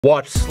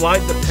Watch,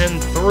 slide the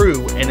pen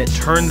through and it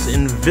turns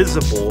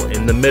invisible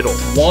in the middle.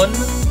 1,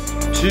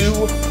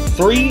 2,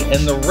 3,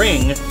 and the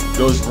ring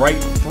goes right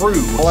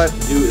through. All I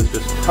have to do is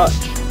just touch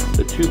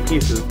the two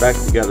pieces back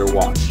together,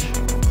 watch.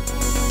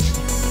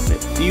 And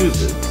it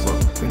fuses.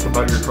 Look, think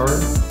about your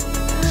card.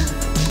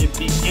 It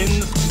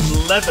begins to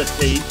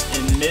levitate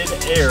in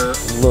mid-air.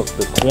 Look,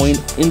 the coin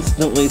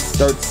instantly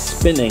starts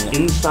spinning.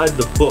 Inside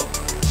the book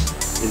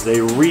is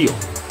a real,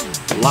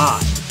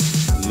 live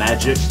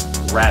magic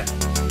rabbit.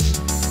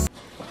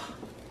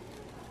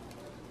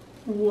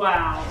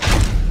 Wow.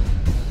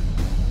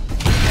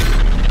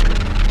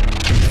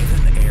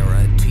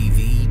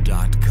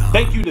 EvanEraTV.com.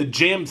 Thank you to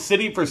Jam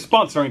City for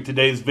sponsoring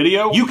today's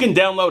video. You can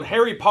download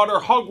Harry Potter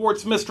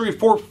Hogwarts Mystery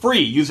for free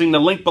using the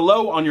link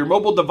below on your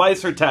mobile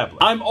device or tablet.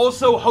 I'm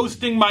also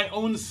hosting my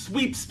own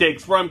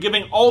sweepstakes where I'm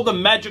giving all the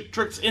magic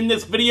tricks in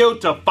this video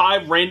to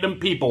 5 random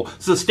people,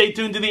 so stay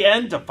tuned to the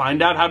end to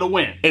find out how to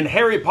win. In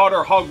Harry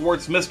Potter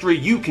Hogwarts Mystery,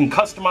 you can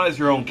customize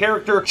your own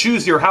character,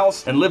 choose your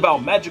house, and live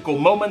out magical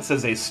moments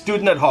as a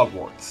student at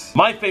Hogwarts.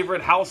 My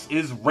favorite house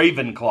is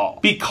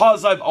Ravenclaw,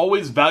 because I've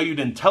always valued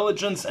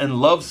intelligence and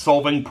love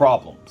solving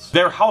problems.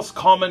 Their house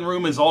common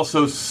room is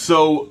also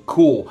so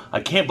cool. I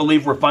can't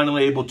believe we're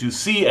finally able to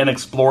see and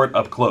explore it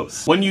up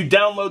close. When you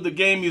download the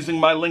game using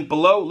my link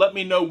below, let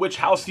me know which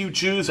house you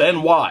choose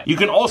and why. You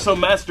can also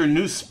master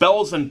new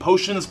spells and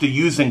potions to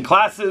use in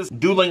classes,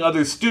 dueling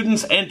other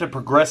students, and to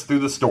progress through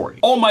the story.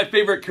 All my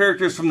favorite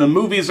characters from the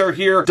movies are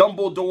here: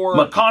 Dumbledore,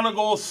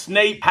 McGonagall,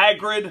 Snape,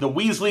 Hagrid, the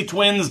Weasley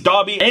twins,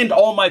 Dobby, and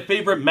all my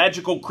favorite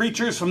magical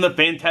creatures from the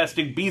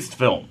Fantastic Beasts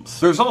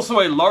films. There's also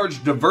a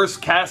large, diverse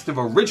cast of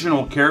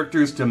original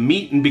characters to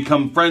meet and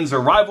become friends or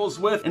rivals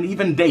with, and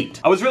even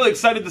date. I was really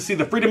excited to see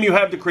the freedom you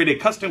have to create a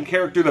custom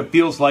character that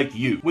feels like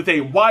you, with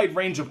a wide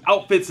range of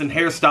outfits and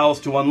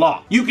hairstyles to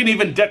unlock. You can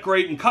even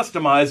decorate and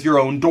customize your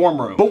own dorm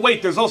room. But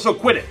wait, there's also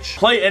Quidditch.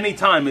 Play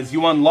anytime as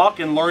you unlock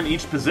and learn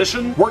each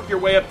position, work your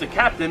way up to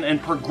captain,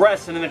 and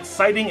progress in an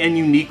exciting and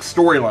unique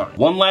storyline.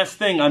 One last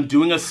thing, I'm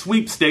doing a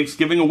sweepstakes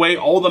giving away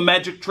all the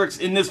magic tricks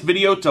in this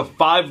video to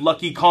 5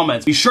 lucky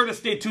comments. Be sure to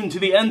stay tuned to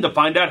the end to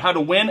find out how to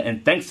win,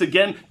 and thanks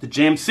again to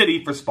Jam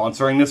City for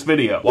sponsoring this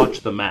video.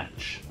 Watch the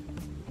match.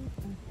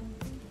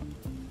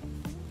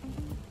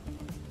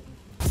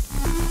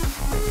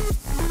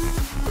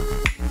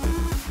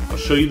 I'll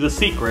show you the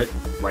secret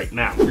right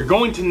now. You're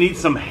going to need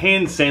some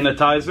hand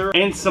sanitizer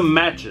and some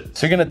matches.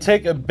 So you're gonna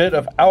take a bit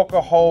of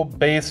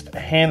alcohol-based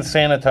hand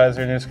sanitizer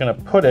and you're just gonna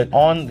put it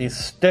on the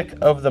stick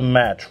of the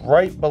match,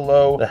 right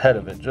below the head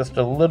of it. Just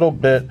a little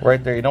bit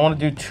right there. You don't wanna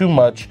do too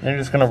much, and you're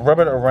just gonna rub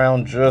it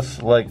around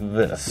just like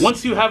this.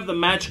 Once you have the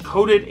match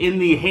coated in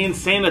the hand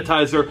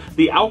sanitizer,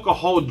 the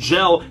alcohol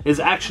gel is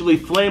actually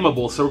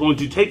flammable. So we're going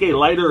to take a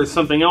lighter or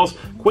something else,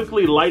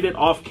 quickly light it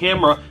off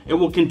camera. It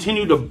will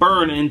continue to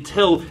burn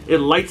until it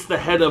lights the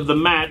head of the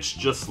match,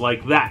 just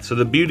like that. So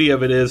the beauty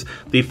of it is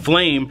the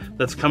flame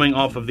that's coming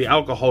off of the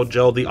alcohol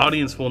gel, the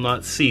audience will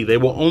not see. They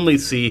will only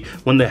see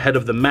when the head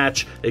of the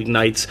match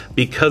ignites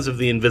because of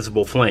the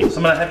invisible flame. So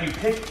I'm gonna have you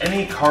pick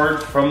any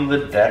card from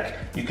the deck.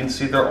 You can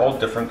see they're all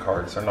different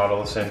cards. They're not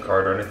all the same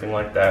card or anything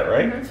like that,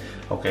 right?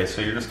 Mm-hmm. Okay,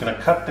 so you're just gonna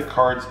cut the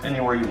cards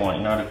anywhere you want.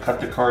 You know how to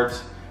cut the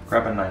cards?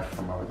 Grab a knife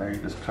from over there. You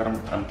just cut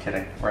them. I'm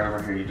kidding. Right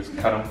over here. You just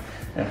cut them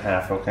in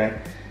half, okay?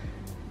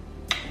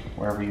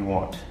 Wherever you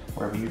want,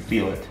 wherever you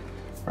feel it.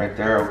 Right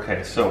there,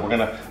 okay. So we're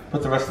gonna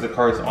put the rest of the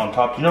cards on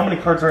top. Do you know how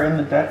many cards are in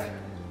the deck?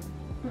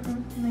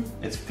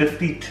 It's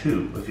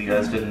 52, if you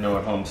guys didn't know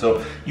at home.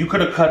 So you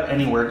could have cut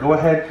anywhere. Go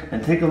ahead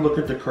and take a look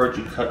at the cards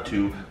you cut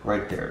to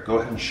right there. Go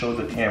ahead and show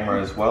the camera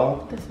as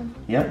well. This one?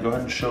 Yep, go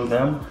ahead and show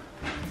them.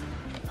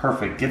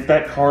 Perfect. Get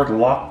that card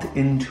locked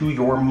into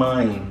your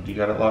mind. You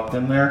got it locked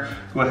in there?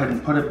 Go ahead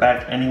and put it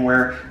back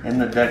anywhere in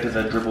the deck as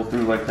I dribble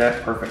through like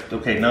that. Perfect.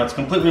 Okay, now it's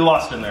completely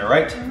lost in there,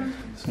 right?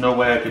 There's no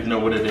way I could know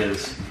what it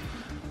is.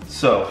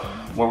 So,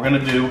 what we're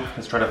gonna do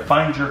is try to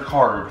find your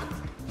card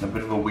in a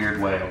bit of a weird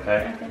way,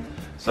 okay?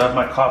 So I have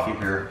my coffee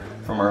here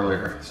from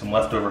earlier, some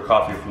leftover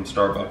coffee from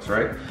Starbucks,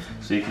 right?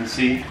 So you can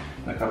see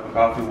my cup of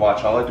coffee.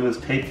 Watch, all I do is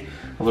take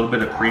a little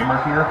bit of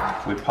creamer here.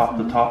 We pop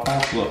the top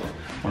off. Look,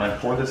 when I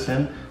pour this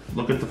in,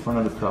 look at the front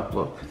of the cup,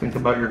 look. Think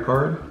about your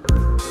card.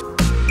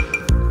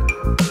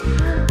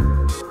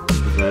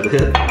 Is that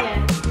it?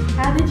 Yeah.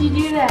 How did you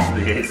do that?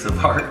 The Ace of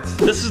Hearts.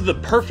 This is the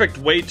perfect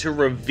way to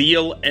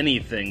reveal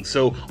anything.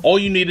 So all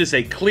you need is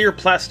a clear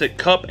plastic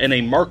cup and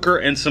a marker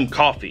and some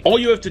coffee. All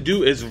you have to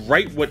do is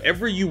write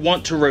whatever you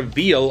want to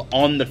reveal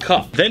on the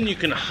cup. Then you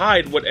can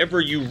hide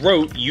whatever you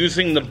wrote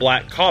using the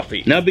black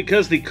coffee. Now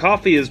because the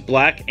coffee is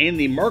black and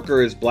the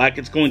marker is black,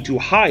 it's going to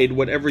hide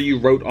whatever you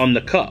wrote on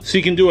the cup. So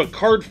you can do a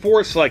card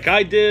force like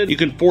I did. You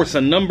can force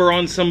a number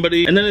on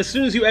somebody. And then as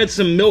soon as you add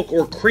some milk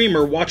or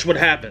creamer, watch what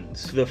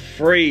happens. The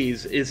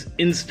phrase is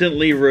instantly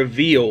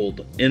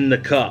revealed in the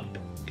cup.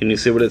 Can you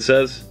see what it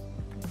says?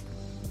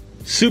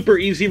 Super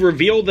easy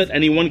reveal that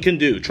anyone can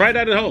do. Try it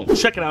out at home.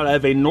 Check it out. I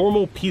have a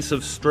normal piece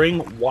of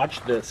string. Watch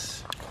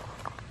this.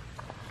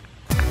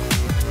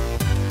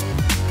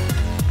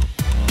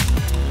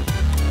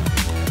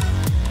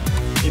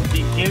 It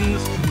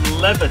begins to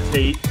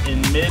levitate in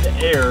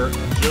mid-air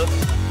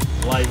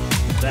just like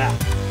that.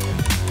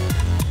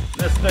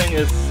 This thing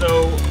is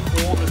so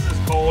cool. This is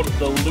called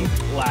the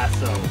Loop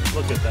Lasso.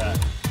 Look at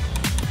that.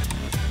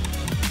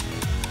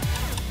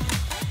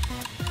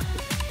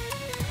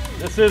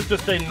 This is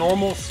just a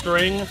normal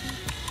string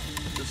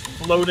just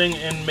floating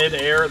in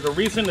mid-air. The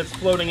reason it's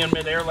floating in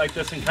mid-air like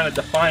this and kind of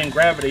defying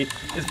gravity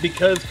is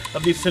because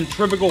of the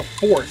centrifugal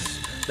force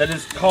that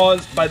is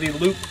caused by the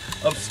loop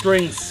of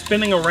string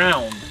spinning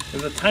around.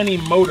 There's a tiny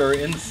motor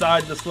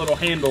inside this little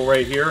handle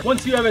right here.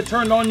 Once you have it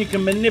turned on, you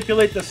can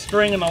manipulate the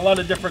string in a lot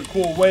of different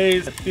cool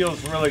ways. It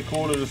feels really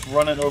cool to just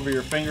run it over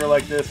your finger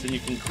like this, and you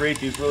can create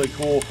these really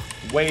cool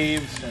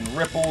waves and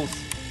ripples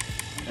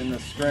in the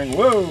string.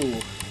 Whoa!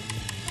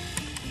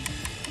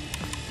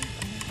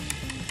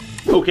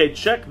 Okay,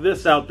 check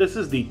this out. This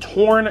is the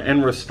torn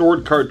and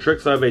restored card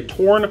trick. So I have a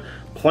torn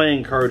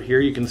playing card here.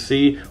 You can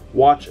see,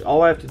 watch,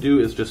 all I have to do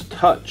is just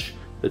touch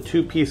the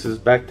two pieces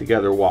back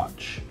together,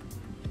 watch.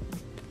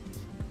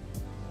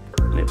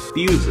 And it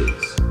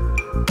fuses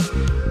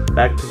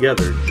back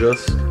together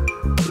just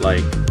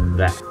like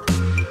that.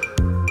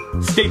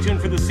 Stay tuned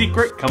for the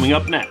secret coming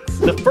up next.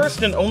 The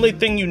first and only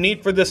thing you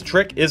need for this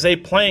trick is a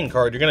playing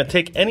card. You're gonna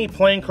take any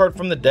playing card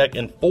from the deck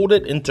and fold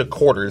it into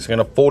quarters. You're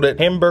gonna fold it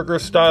hamburger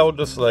style,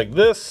 just like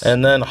this,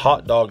 and then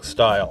hot dog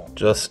style,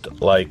 just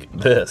like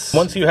this.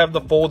 Once you have the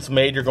folds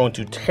made, you're going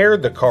to tear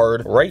the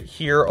card right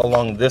here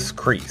along this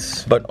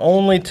crease, but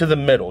only to the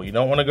middle. You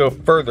don't wanna go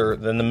further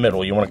than the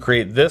middle. You wanna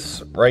create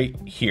this right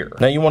here.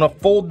 Now you wanna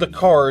fold the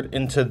card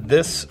into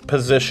this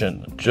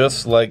position,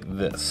 just like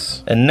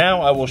this. And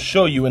now I will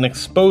show you an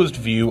exposed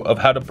view of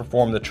how to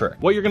perform the trick.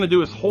 What you're gonna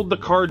do is hold the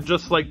card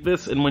just like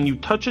this, and when you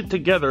touch it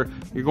together,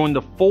 you're going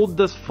to fold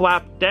this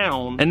flap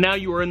down, and now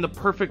you are in the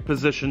perfect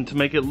position to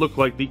make it look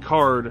like the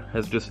card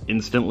has just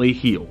instantly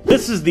healed.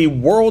 This is the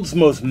world's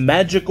most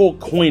magical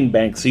coin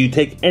bank. So you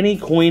take any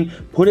coin,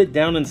 put it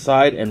down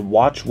inside, and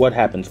watch what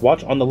happens.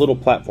 Watch on the little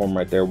platform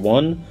right there.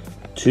 1,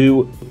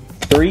 2,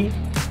 3.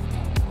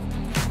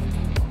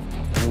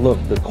 And look,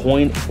 the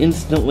coin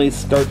instantly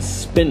starts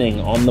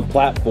spinning on the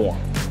platform.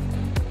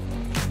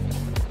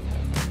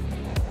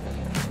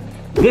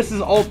 This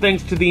is all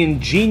thanks to the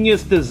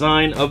ingenious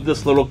design of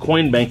this little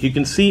coin bank. You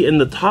can see in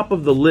the top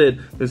of the lid,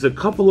 there's a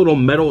couple little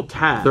metal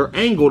tabs. They're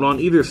angled on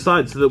either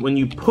side so that when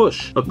you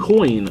push a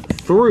coin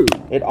through,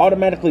 it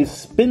automatically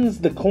spins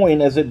the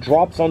coin as it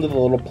drops onto the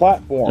little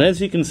platform. And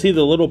as you can see,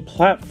 the little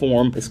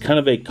platform is kind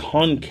of a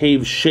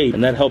concave shape,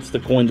 and that helps the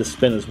coin to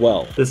spin as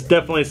well. This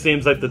definitely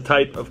seems like the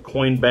type of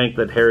coin bank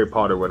that Harry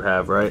Potter would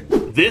have, right?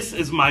 This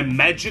is my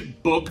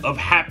magic book of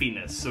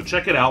happiness. So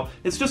check it out.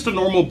 It's just a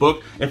normal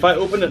book. If I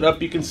open it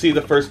up, you can see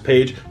the first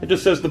page. It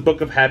just says the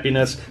Book of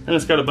Happiness, and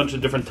it's got a bunch of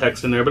different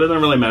text in there, but it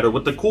doesn't really matter.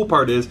 What the cool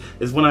part is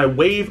when I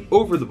wave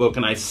over the book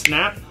and I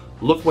snap,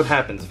 look what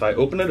happens. If I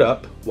open it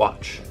up,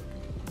 watch.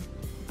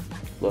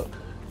 Look.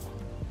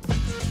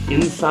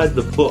 Inside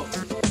the book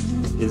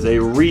is a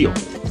real,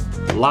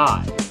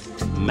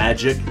 live,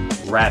 magic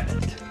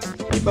rabbit.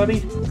 Hey,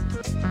 buddy?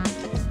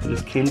 It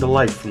just came to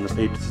life from the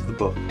pages of the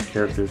book. The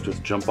characters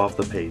just jump off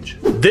the page.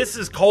 This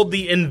is called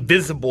the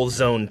invisible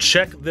zone.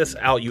 Check this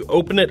out. You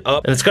open it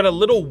up, and it's got a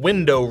little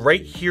window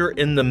right here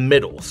in the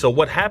middle. So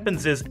what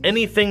happens is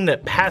anything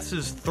that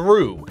passes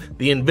through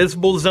the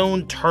invisible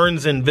zone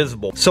turns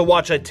invisible. So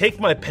watch, I take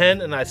my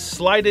pen and I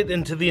slide it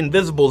into the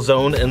invisible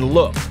zone, and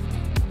look.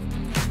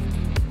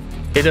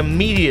 It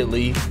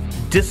immediately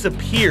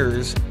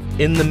disappears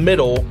in the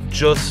middle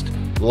just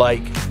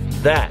like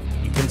that.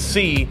 You can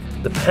see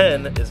the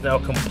pen is now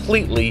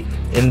completely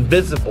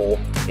invisible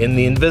in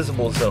the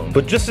invisible zone.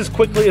 But just as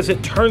quickly as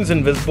it turns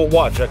invisible,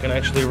 watch, I can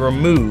actually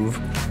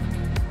remove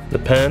the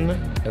pen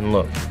and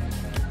look.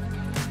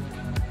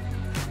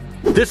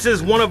 This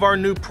is one of our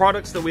new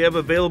products that we have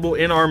available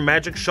in our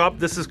magic shop.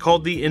 This is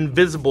called the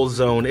Invisible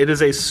Zone. It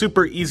is a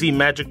super easy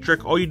magic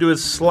trick. All you do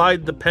is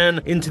slide the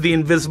pen into the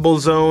invisible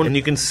zone, and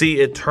you can see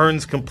it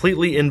turns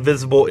completely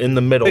invisible in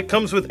the middle. It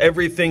comes with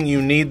everything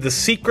you need. The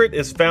secret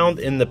is found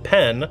in the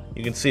pen.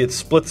 You can see it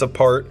splits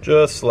apart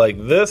just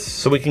like this.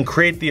 So we can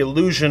create the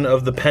illusion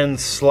of the pen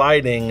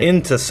sliding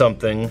into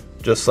something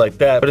just like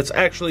that, but it's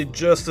actually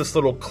just this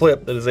little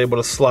clip that is able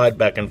to slide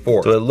back and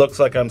forth. So it looks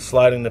like I'm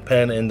sliding the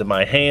pen into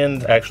my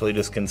hand, actually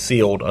just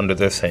concealed under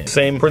this hand.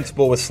 Same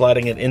principle with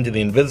sliding it into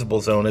the invisible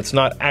zone. It's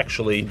not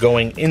actually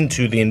going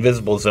into the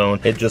invisible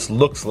zone, it just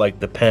looks like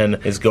the pen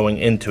is going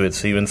into it.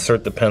 So you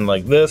insert the pen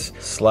like this,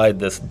 slide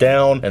this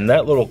down, and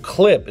that little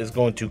clip is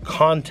going to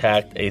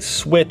contact a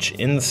switch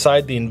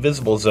inside the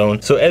invisible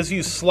zone. So as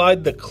you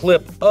slide the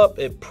clip up,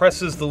 it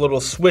presses the little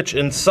switch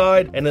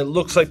inside, and it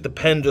looks like the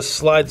pen just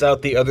slides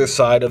out the other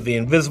side of the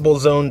invisible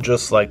zone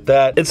just like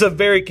that. It's a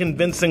very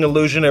convincing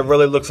illusion. It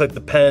really looks like the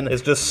pen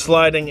is just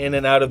sliding in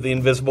and out of the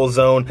invisible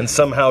zone and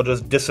somehow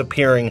just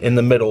disappearing in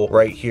the middle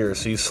right here.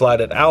 So you slide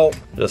it out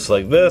just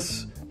like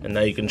this, and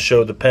now you can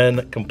show the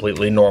pen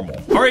completely normal.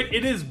 All right,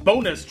 it is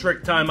bonus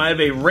trick time. I have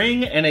a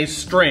ring and a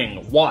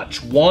string.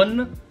 Watch,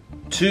 1,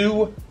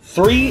 2,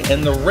 3,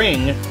 and the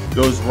ring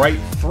goes right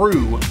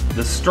through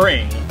the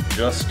string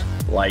just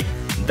like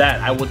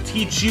that. I will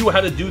teach you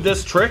how to do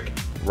this trick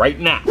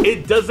right now.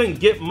 It doesn't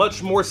get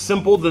much more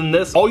simple than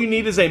this. All you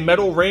need is a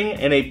metal ring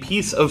and a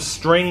piece of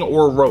string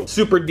or rope.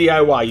 Super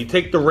DIY. You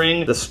take the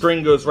ring, the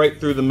string goes right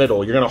through the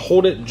middle. You're gonna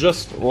hold it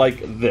just like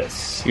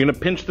this. You're gonna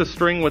pinch the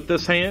string with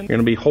this hand. You're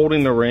gonna be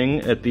holding the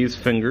ring at these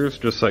fingers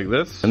just like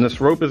this. And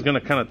this rope is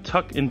gonna kind of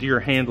tuck into your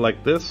hand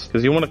like this,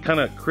 because you wanna kind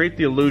of create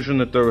the illusion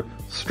that the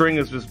string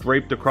is just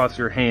draped across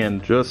your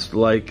hand just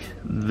like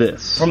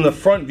this. From the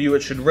front view,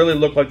 it should really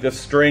look like this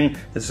string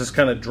is just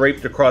kind of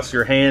draped across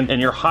your hand,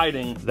 and you're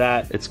hiding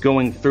that it's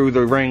going through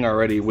the ring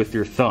already with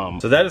your thumb.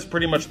 So that is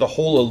pretty much the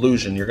whole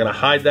illusion. You're gonna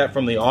hide that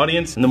from the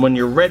audience, and then when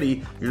you're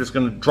ready, you're just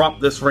gonna drop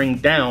this ring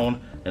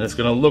down, and it's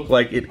gonna look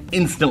like it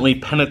instantly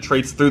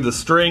penetrates through the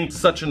string.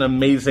 Such an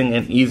amazing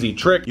and easy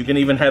trick. You can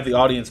even have the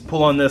audience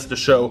pull on this to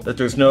show that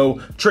there's no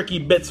tricky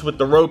bits with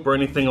the rope or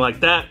anything like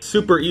that.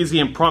 Super easy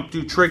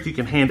impromptu trick. You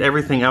can hand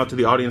everything out to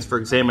the audience for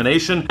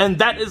examination. And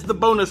that is the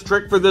bonus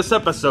trick for this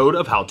episode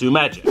of How To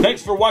Magic.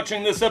 Thanks for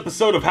watching this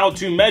episode of How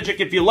To Magic.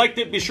 If you liked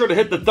it, be sure to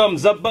hit the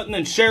thumbs up button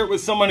and share it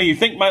with someone who you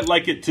think might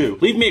like it too.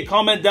 Leave me a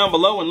comment down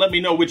below and let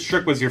me know which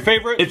trick was your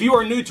favorite. If you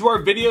are new to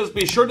our videos,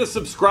 be sure to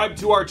subscribe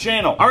to our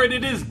channel. Alright,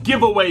 it is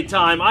giveaway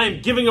time. I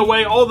am giving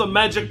away all the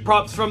magic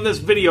props from this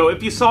video.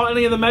 If you saw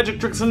any of the magic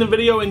tricks in the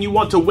video and you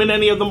want to win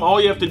any of them,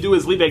 all you have to do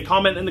is leave a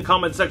comment in the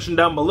comment section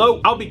down below.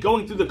 I'll be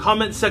going through the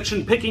comment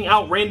section, picking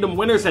out random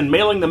winners and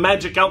mailing the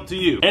magic out to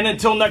you. And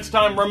until next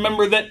time,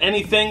 remember that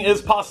anything is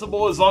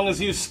possible as long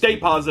as you stay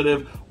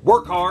positive,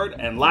 work hard,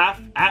 and laugh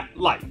at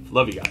life.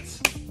 Love you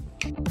guys.